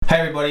Hey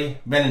everybody,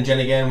 Ben and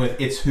Jen again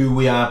with It's Who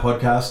We Are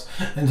podcast,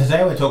 and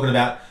today we're talking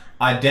about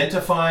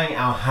identifying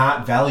our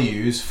heart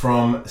values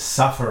from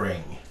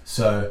suffering.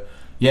 So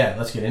yeah,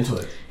 let's get into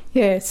it.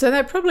 Yeah, so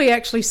that probably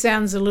actually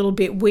sounds a little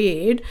bit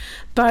weird,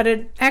 but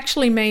it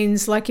actually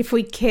means like if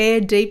we care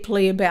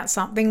deeply about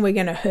something, we're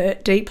going to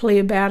hurt deeply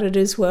about it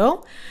as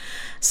well.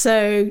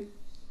 So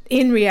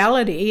in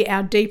reality,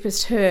 our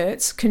deepest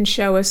hurts can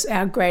show us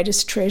our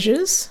greatest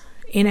treasures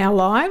in our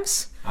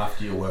lives.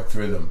 After you work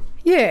through them.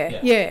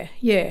 Yeah,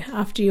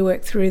 after you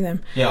work through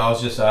them. Yeah, I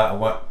was just,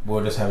 we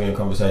were just having a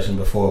conversation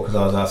before because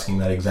I was asking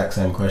that exact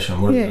same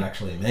question. What does it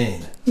actually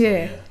mean?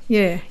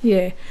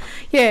 Yeah,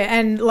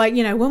 and like,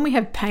 you know, when we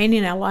have pain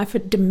in our life,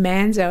 it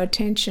demands our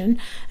attention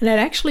and it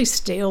actually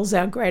steals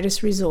our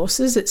greatest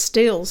resources. It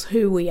steals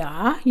who we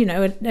are, you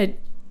know, it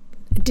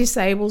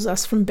disables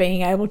us from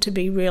being able to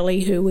be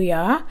really who we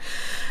are.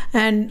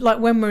 And like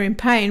when we're in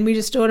pain, we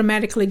just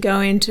automatically go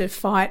into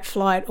fight,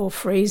 flight or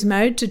freeze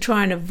mode to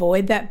try and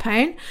avoid that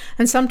pain.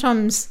 And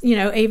sometimes, you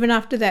know, even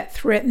after that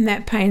threat and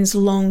that pain's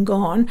long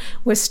gone,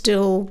 we're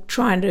still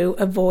trying to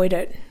avoid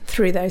it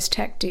through those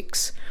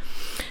tactics.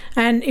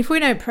 And if we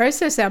don't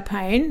process our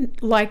pain,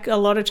 like a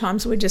lot of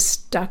times we're just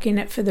stuck in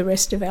it for the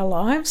rest of our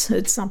lives.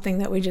 It's something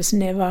that we just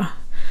never,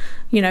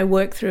 you know,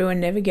 work through and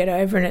never get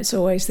over, and it's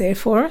always there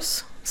for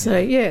us. So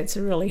yeah, it's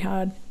a really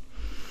hard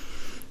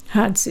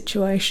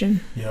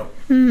situation. Yep.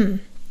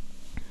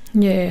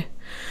 Yeah.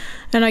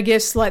 And I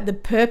guess like the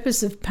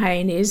purpose of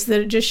pain is that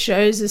it just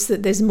shows us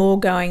that there's more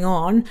going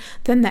on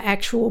than the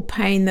actual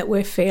pain that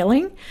we're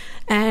feeling.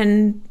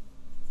 And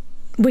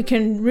we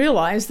can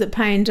realise that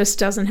pain just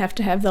doesn't have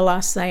to have the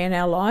last say in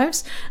our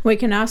lives. We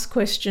can ask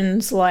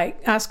questions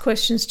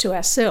to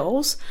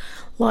ourselves,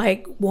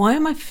 like, why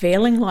am I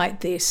feeling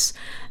like this?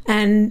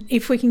 And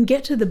if we can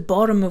get to the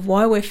bottom of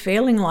why we're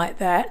feeling like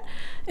that,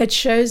 it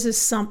shows us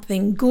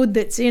something good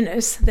that's in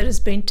us that has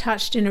been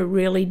touched in a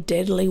really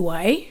deadly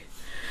way.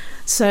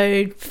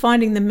 So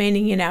finding the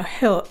meaning in our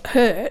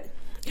hurt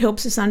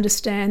helps us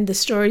understand the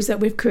stories that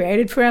we've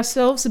created for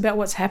ourselves about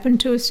what's happened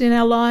to us in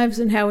our lives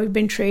and how we've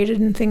been treated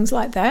and things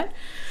like that.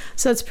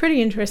 So it's a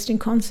pretty interesting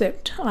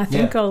concept. I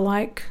think I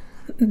like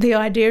the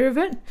idea of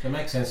it. It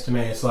makes sense to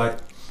me. It's like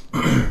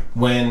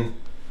when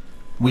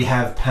we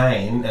have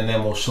pain and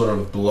then we'll sort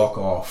of block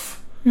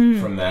off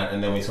from that,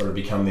 and then we sort of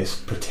become this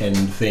pretend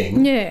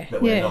thing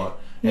that we're not.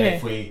 And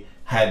if we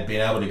had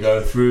been able to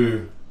go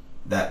through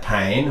that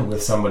pain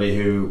with somebody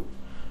who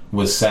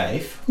was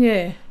safe,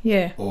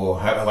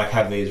 or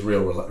have these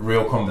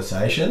real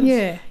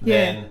conversations,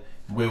 then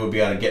we would be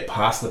able to get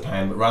past the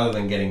pain. But rather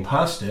than getting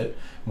past it,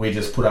 we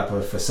just put up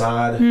a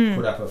facade,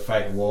 put up a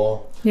fake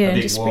wall, a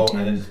big wall,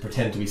 and then just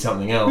pretend to be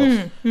something else,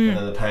 and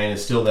then the pain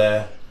is still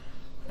there,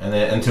 and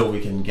then until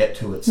we can get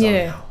to it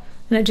somehow.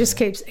 And it just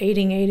keeps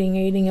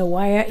eating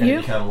away at you. And you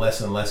become less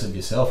and less of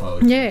yourself, I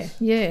would guess.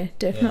 Yeah,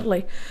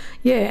 definitely.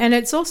 Yeah, and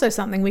it's also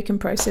something we can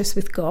process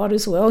with God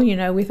as well, you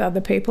know, with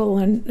other people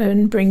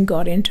and bring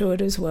God into it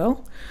as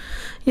well.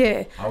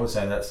 Yeah. I would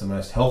say that's the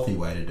most healthy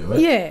way to do it.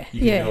 Yeah,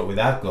 You can do it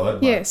without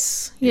God, but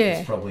it's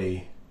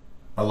probably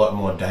a lot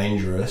more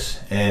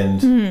dangerous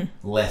and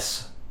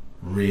less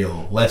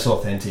real, less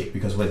authentic,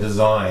 because we're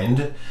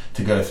designed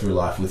to go through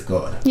life with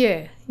God.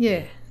 Yeah.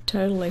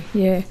 Totally,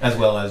 yeah. As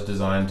well as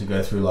designed to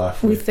go through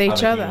life with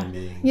each other.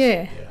 Human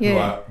beings, who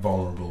are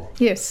vulnerable.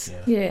 Yes,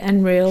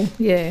 and real,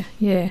 yeah.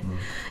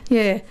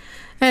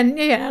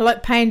 And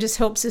like pain just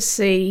helps us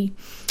see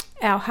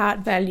our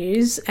heart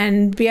values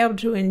and be able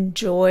to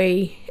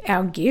enjoy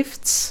our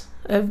gifts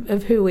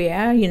of who we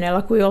are. You know,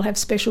 like we all have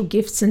special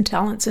gifts and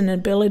talents and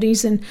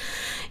abilities, and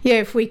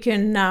if we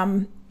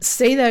can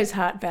see those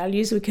heart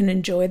values, we can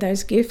enjoy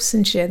those gifts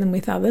and share them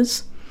with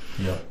others.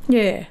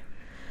 Yeah.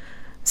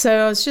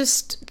 So I was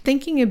just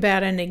thinking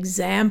about an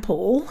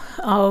example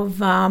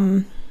of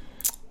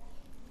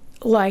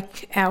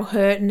like our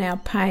hurt and our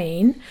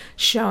pain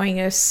showing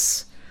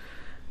us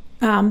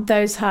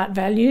those heart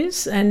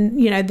values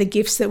and, you know, the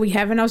gifts that we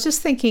have. And I was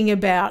just thinking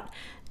about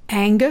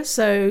anger.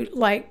 So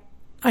like,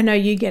 I know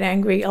you get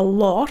angry a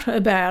lot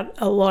about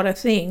a lot of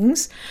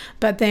things,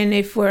 but then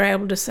if we're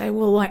able to say,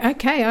 well, like,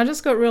 okay, I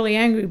just got really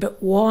angry,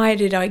 but why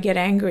did I get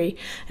angry?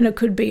 And it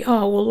could be,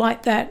 oh, well,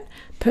 like that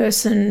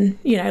person,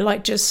 you know,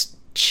 like just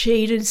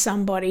cheated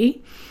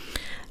somebody,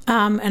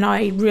 and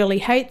I really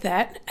hate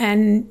that.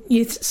 And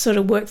you sort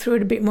of work through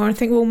it a bit more and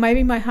think, well,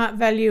 maybe my heart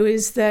value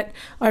is that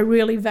I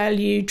really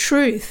value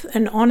truth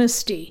and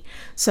honesty.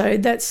 So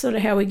that's sort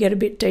of how we get a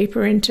bit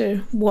deeper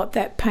into what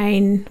that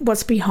pain,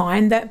 what's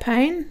behind that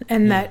pain,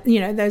 and that, you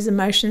know, those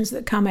emotions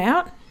that come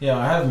out. Yeah,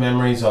 I have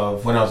memories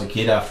of when I was a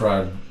kid, after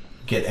I'd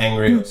get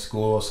angry at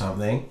school or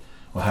something,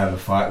 or have a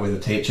fight with a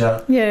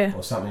teacher,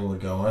 or something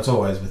would go on. It's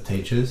always with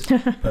teachers,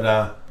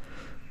 but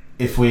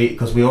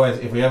we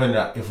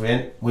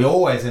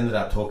always ended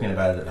up talking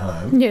about it at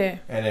home. Yeah.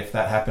 And if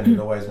that happened, it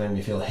always made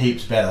me feel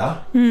heaps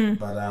better.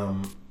 But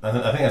I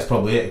think that's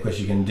probably it,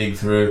 because you can dig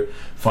through,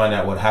 find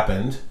out what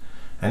happened.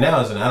 And now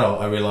as an adult,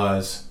 I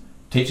realise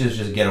teachers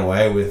just get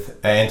away with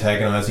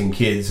antagonising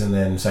kids and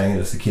then saying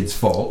it's the kid's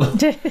fault.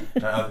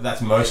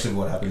 That's most of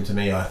what happened to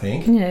me, I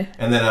think. Yeah.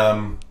 And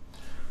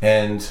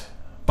then,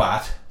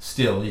 but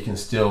still, you can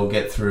still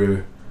get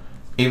through,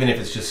 even if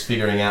it's just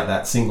figuring out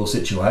that single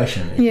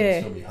situation. It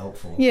can still be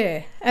helpful.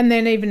 Yeah, and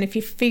then even if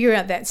you figure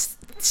out that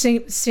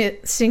single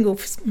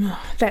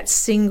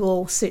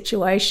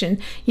situation,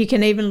 you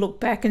can even look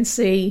back and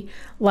see,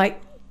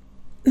 like,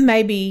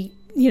 maybe,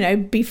 you know,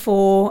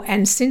 before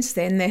and since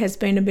then there has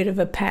been a bit of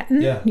a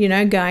pattern, you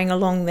know, going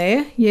along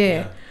there.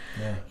 Yeah.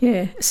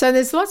 So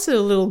there's lots of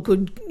little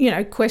good, you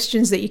know,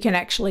 questions that you can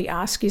actually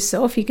ask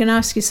yourself. You can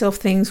ask yourself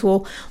things,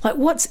 well, like,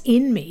 what's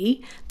in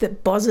me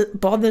that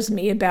bothers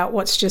me about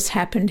what's just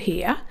happened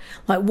here?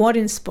 Like, what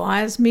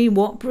inspires me?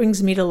 What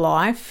brings me to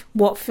life?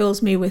 What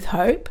fills me with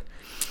hope?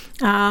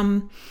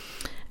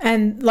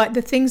 And like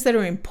the things that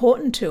are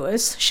important to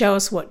us show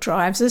us what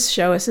drives us,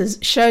 shows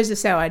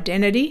us our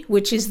identity,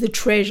 which is the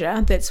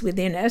treasure that's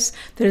within us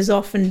that is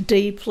often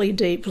deeply,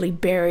 deeply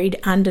buried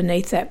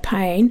underneath that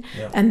pain.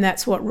 And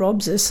that's what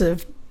robs us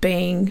of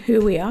being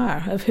who we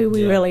are, of who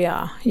we really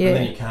are. Yeah. And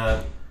then you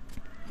can't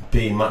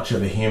be much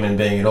of a human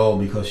being at all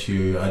because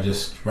you are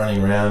just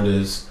running around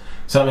as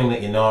something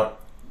that you're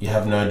not. You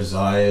have no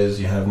desires,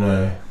 you have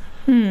no...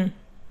 It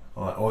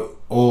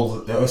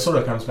sort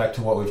of comes back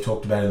to what we've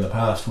talked about in the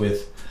past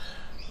with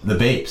the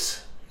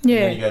beeps. And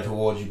then you go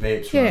towards your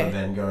beeps rather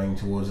than going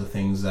towards the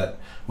things that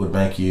would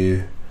make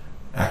you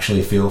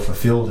actually feel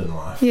fulfilled in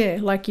life. Yeah,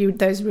 like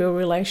those real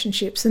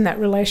relationships and that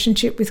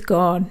relationship with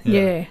God.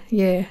 Yeah,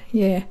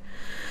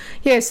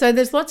 so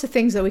there's lots of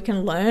things that we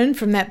can learn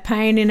from that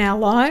pain in our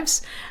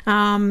lives.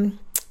 And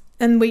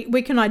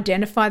we can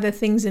identify the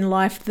things in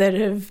life that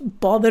have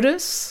bothered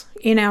us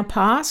in our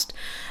past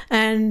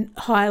and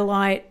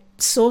highlight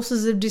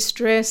sources of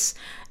distress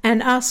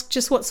and ask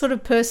just what sort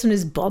of person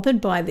is bothered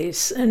by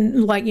this,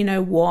 and, like, you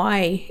know,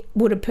 why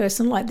would a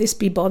person like this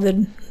be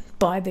bothered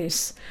by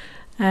this?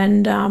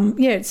 And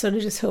it sort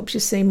of just helps you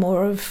see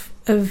more of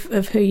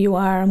who you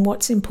are and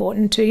what's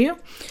important to you.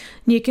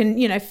 You can,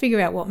 you know, figure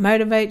out what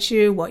motivates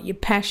you, what your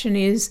passion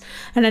is.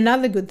 And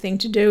another good thing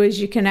to do is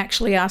you can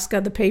actually ask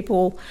other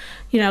people,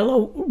 you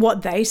know,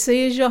 what they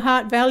see as your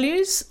heart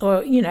values,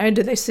 or, you know,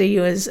 do they see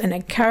you as an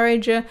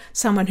encourager,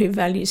 someone who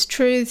values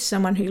truth,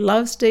 someone who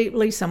loves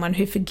deeply, someone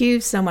who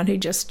forgives, someone who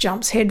just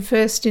jumps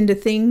headfirst into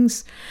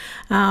things.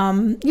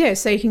 So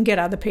you can get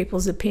other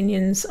people's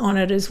opinions on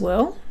it as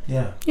well.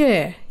 Yeah.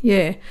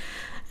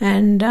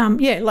 And,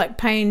 like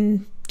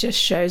pain just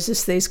shows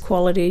us these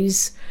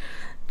qualities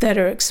that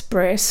are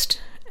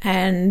expressed,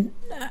 and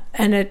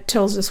it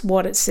tells us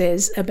what it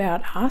says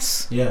about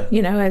us,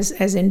 you know,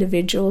 as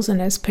individuals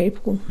and as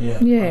people.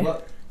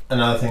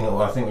 Another thing that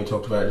I think we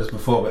talked about just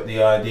before, but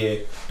the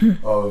idea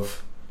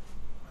of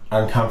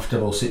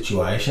uncomfortable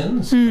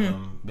situations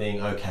being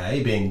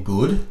okay, being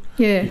good,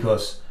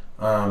 because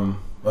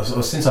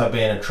since I've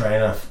been a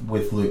trainer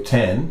with Luke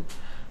 10,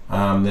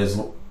 there's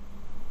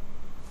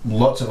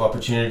lots of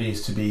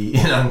opportunities to be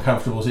in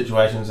uncomfortable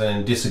situations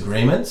and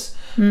disagreements,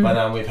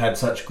 but we've had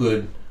such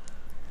good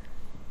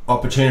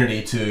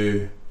opportunity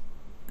to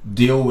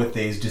deal with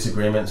these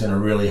disagreements in a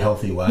really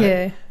healthy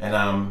way,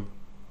 and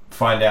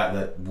find out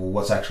that, well,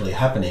 what's actually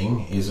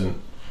happening isn't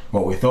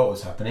what we thought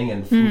was happening,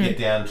 and get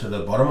down to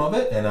the bottom of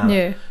it.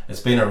 And it's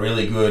been a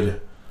really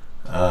good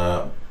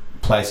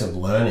place of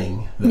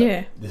learning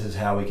that this is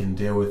how we can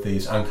deal with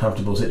these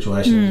uncomfortable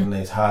situations and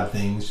these hard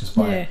things, just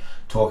by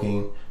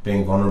talking,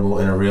 being vulnerable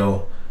in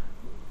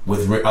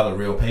with other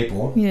real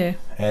people,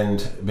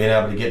 and being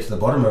able to get to the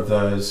bottom of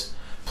those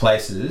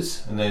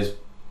places and those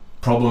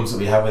problems that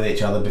we have with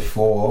each other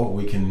before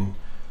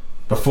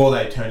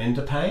they turn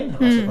into pain,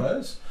 I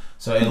suppose.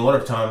 So in a lot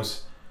of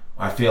times,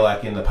 I feel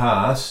like in the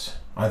past,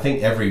 I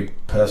think every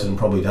person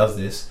probably does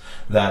this,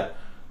 that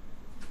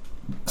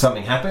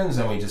something happens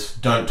and we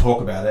just don't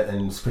talk about it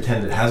and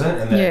pretend it hasn't,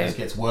 and then it just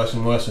gets worse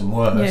and worse and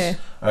worse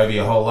over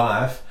your whole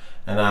life.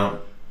 And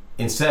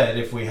instead,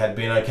 if we had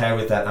been okay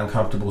with that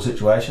uncomfortable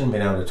situation,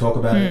 been able to talk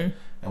about it,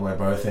 and we're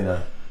both in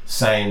a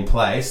sane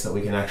place that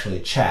we can actually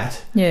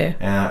chat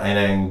and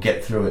then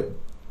get through it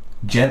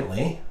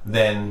gently,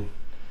 then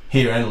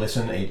hear and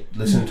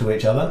listen to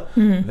each other,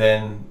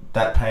 then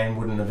that pain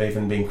wouldn't have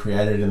even been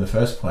created in the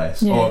first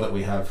place, or that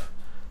we have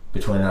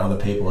between other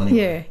people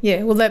anyway.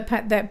 Well,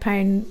 that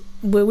pain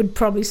would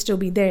probably still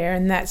be there,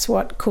 and that's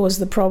what caused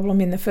the problem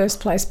in the first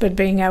place, but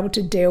being able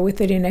to deal with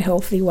it in a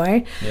healthy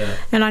way.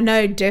 And I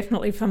know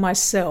definitely for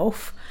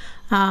myself,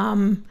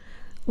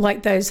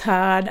 like those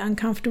hard,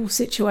 uncomfortable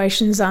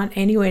situations aren't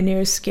anywhere near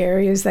as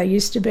scary as they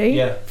used to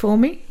be for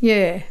me.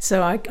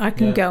 So I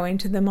can go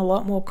into them a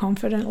lot more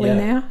confidently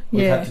now.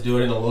 We've had to do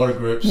it in a lot of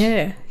groups.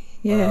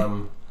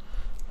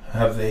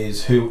 Have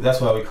these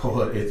that's why we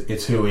call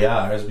it's who we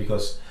are, is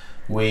because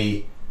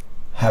we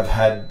have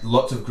had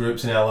lots of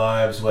groups in our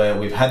lives where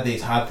we've had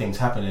these hard things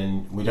happen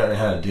and we don't know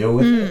how to deal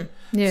with it.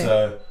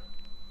 So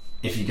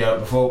if you go,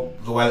 before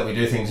the way that we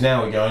do things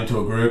now, we go into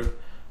a group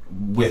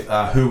with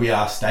a who we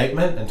are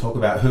statement and talk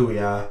about who we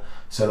are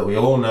so that we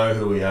all know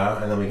who we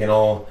are, and then we can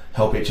all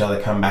help each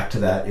other come back to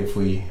that if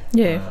we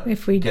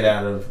get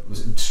out of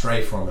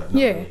stray from it. Not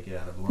really get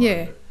out of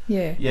line,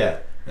 yeah.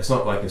 It's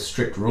not like a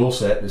strict rule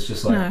set. It's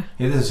just like,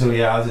 this is who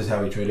we are. This is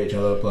how we treat each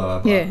other. Blah blah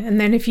blah. Yeah, and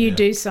then if you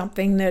do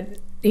something that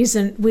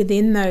isn't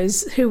within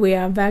those who we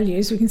are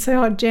values, we can say,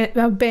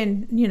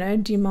 Ben,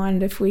 do you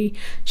mind if we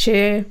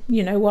share,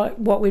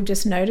 what we've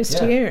just noticed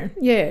here?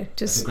 Yeah,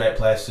 just it's a great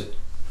place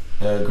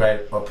a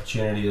great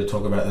opportunity to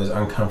talk about those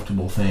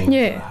uncomfortable things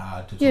that are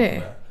hard to talk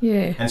about.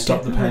 Yeah, and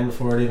stop the pain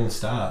before it even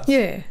starts.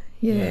 Yeah.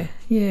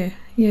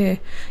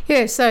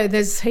 So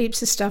there's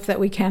heaps of stuff that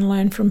we can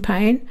learn from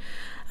pain.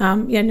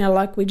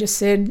 Like we just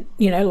said,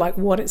 like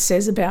what it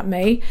says about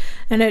me,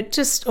 and it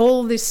just,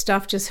 all this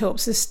stuff just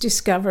helps us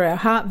discover our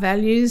heart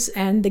values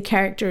and the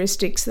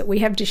characteristics that we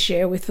have to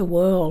share with the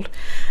world.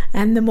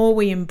 And the more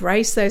we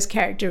embrace those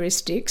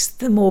characteristics,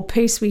 the more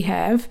peace we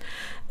have,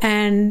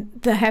 and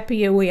the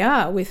happier we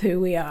are with who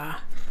we are.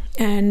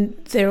 And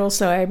they're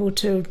also able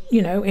to,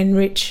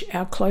 enrich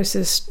our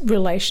closest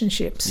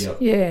relationships.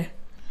 Yep.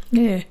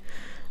 Yeah.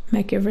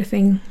 Make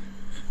everything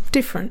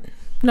different.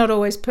 Not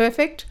always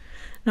perfect.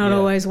 Not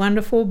always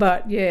wonderful,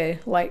 but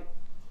like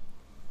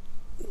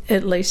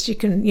at least you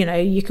can,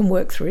 you can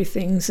work through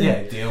things.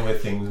 And, deal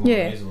with things more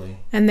easily.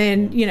 And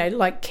then,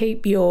 like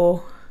keep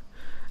your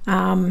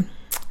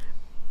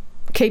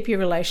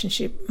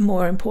relationship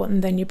more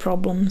important than your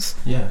problems.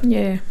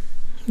 Yeah.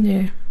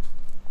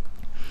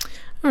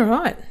 All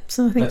right.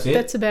 So I think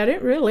that's about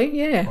it, really.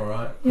 Yeah. All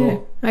right.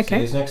 Cool. Yeah.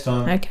 Okay. See you next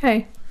time.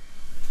 Okay.